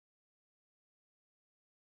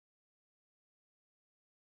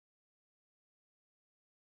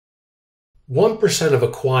1% of a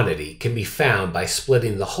quantity can be found by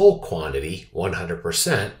splitting the whole quantity,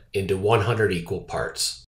 100%, into 100 equal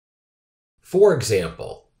parts. For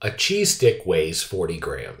example, a cheese stick weighs 40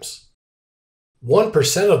 grams.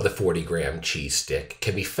 1% of the 40-gram cheese stick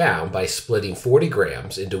can be found by splitting 40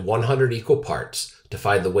 grams into 100 equal parts to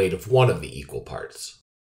find the weight of one of the equal parts.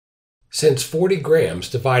 Since 40 grams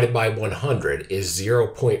divided by 100 is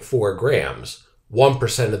 0.4 grams,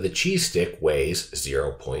 1% of the cheese stick weighs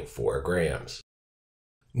 0.4 grams.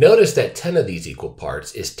 Notice that 10 of these equal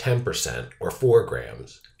parts is 10%, or 4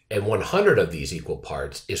 grams, and 100 of these equal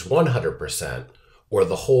parts is 100%, or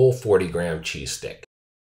the whole 40-gram cheese stick.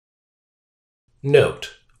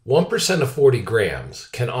 Note, 1% of 40 grams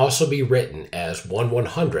can also be written as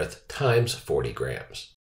 1/100th times 40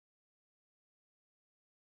 grams.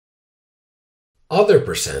 Other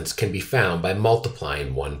percents can be found by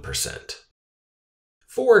multiplying 1%.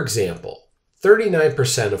 For example,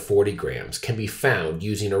 39% of 40 grams can be found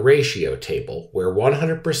using a ratio table where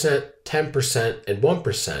 100%, 10%, and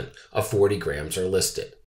 1% of 40 grams are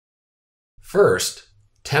listed. First,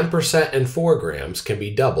 10% and 4 grams can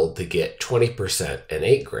be doubled to get 20% and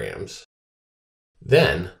 8 grams.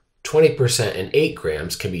 Then, 20% and 8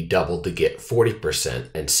 grams can be doubled to get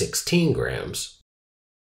 40% and 16 grams.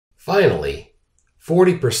 Finally,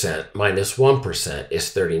 40% minus 1%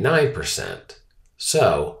 is 39%.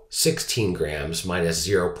 So, 16 grams minus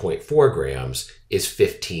 0.4 grams is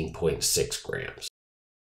 15.6 grams.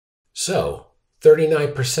 So,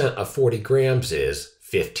 39% of 40 grams is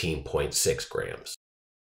 15.6 grams.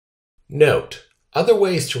 Note, other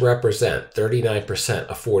ways to represent 39%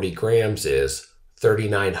 of 40 grams is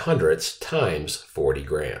 39 hundredths times 40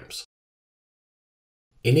 grams.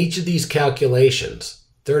 In each of these calculations,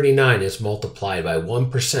 39 is multiplied by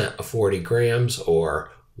 1% of 40 grams,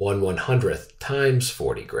 or 1/100th times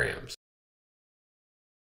 40 grams.